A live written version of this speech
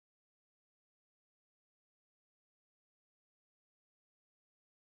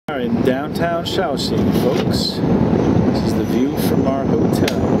We are in downtown Shaoxing, folks. This is the view from our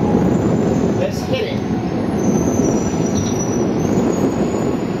hotel. Let's hit it.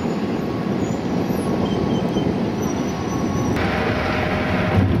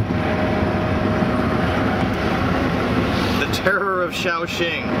 The terror of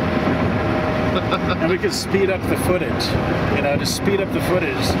Shaoxing. And we could speed up the footage, you know, just speed up the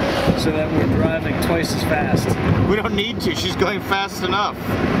footage so that we're driving twice as fast. We don't need to, she's going fast enough. The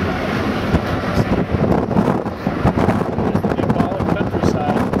Nepali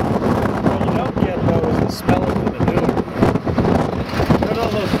countryside. What you don't get though is the smell of the manure. Where'd all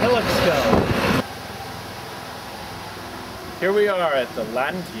those hillocks go? Here we are at the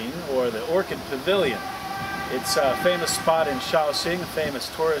Lanting, or the Orchid Pavilion. It's a famous spot in Shaoxing, a famous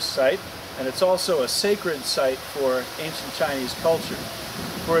tourist site. And it's also a sacred site for ancient Chinese culture.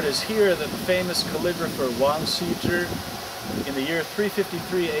 For it is here that the famous calligrapher Wang Xizhi, in the year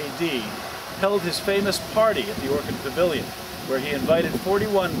 353 AD, held his famous party at the Orchid Pavilion, where he invited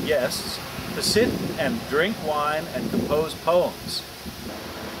 41 guests to sit and drink wine and compose poems.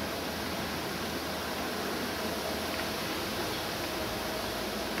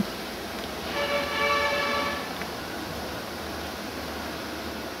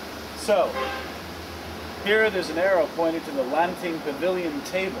 So, here there's an arrow pointing to the Lanting Pavilion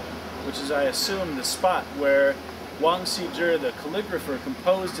table, which is, I assume, the spot where Wang Xizhi, the calligrapher,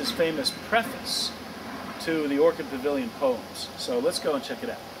 composed his famous preface to the Orchid Pavilion poems. So let's go and check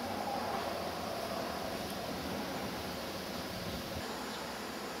it out.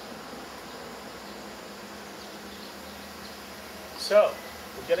 So,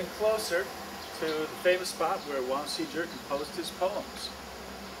 we're getting closer to the famous spot where Wang Xizhi composed his poems.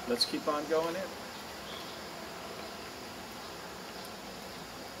 Let's keep on going in.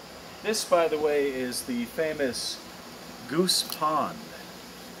 This, by the way, is the famous Goose Pond.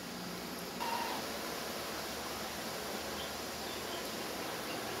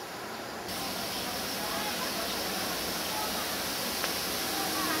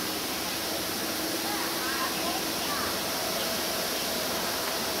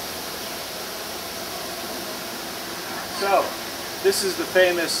 So, this is the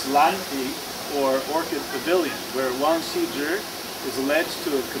famous Lanti, or Orchid Pavilion, where Wang Xizhi is alleged to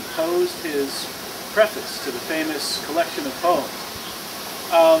have composed his preface to the famous collection of poems,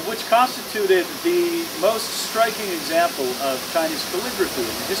 which constituted the most striking example of Chinese calligraphy in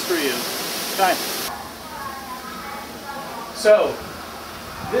the history of China. So,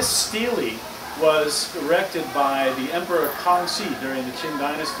 this stele was erected by the Emperor Kangxi during the Qing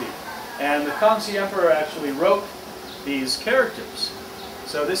dynasty, and the Kangxi Emperor actually wrote these characters.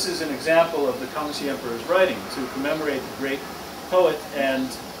 So this is an example of the Kangxi Emperor's writing to commemorate the great poet and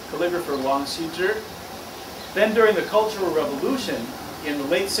calligrapher Wang Xizhi. Then during the Cultural Revolution in the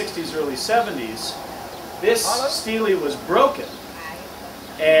late 60s, early 70s, this stele was broken.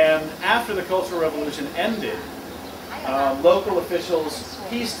 And after the Cultural Revolution ended, local officials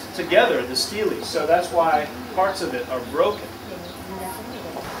pieced together the stele. So that's why parts of it are broken.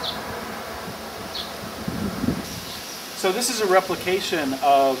 So this is a replication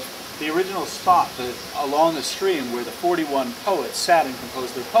of the original spot along the stream where the 41 poets sat and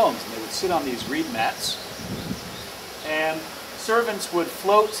composed their poems. And they would sit on these reed mats, and servants would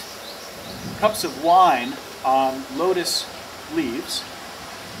float cups of wine on lotus leaves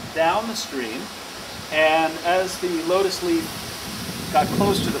down the stream, and as the lotus leaf got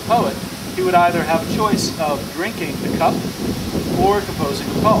close to the poet, he would either have a choice of drinking the cup or composing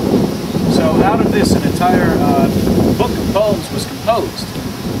a poem. So out of this, an entire book of poems was composed,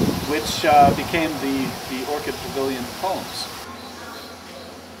 which became the Orchid Pavilion poems.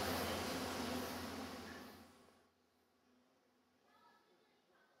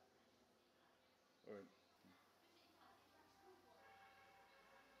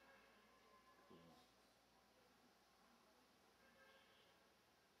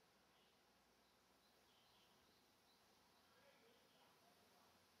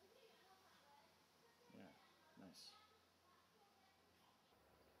 Nice.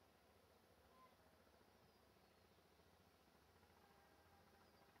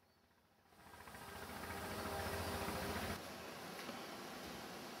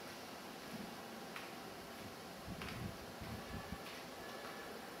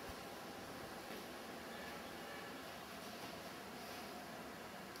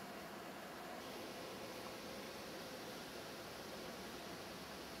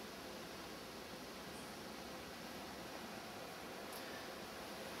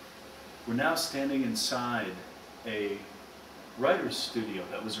 We're now standing inside a writer's studio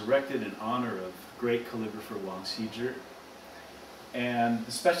that was erected in honor of great calligrapher Wang Xizhi. And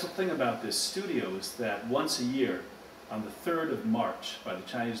the special thing about this studio is that once a year, on the 3rd of March, by the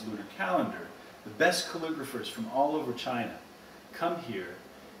Chinese lunar calendar, the best calligraphers from all over China come here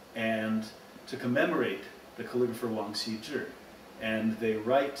and to commemorate the calligrapher Wang Xizhi. And they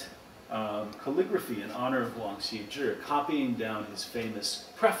write calligraphy in honor of Wang Xizhi, copying down his famous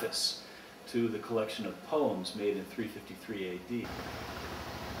preface to the collection of poems made in 353 AD.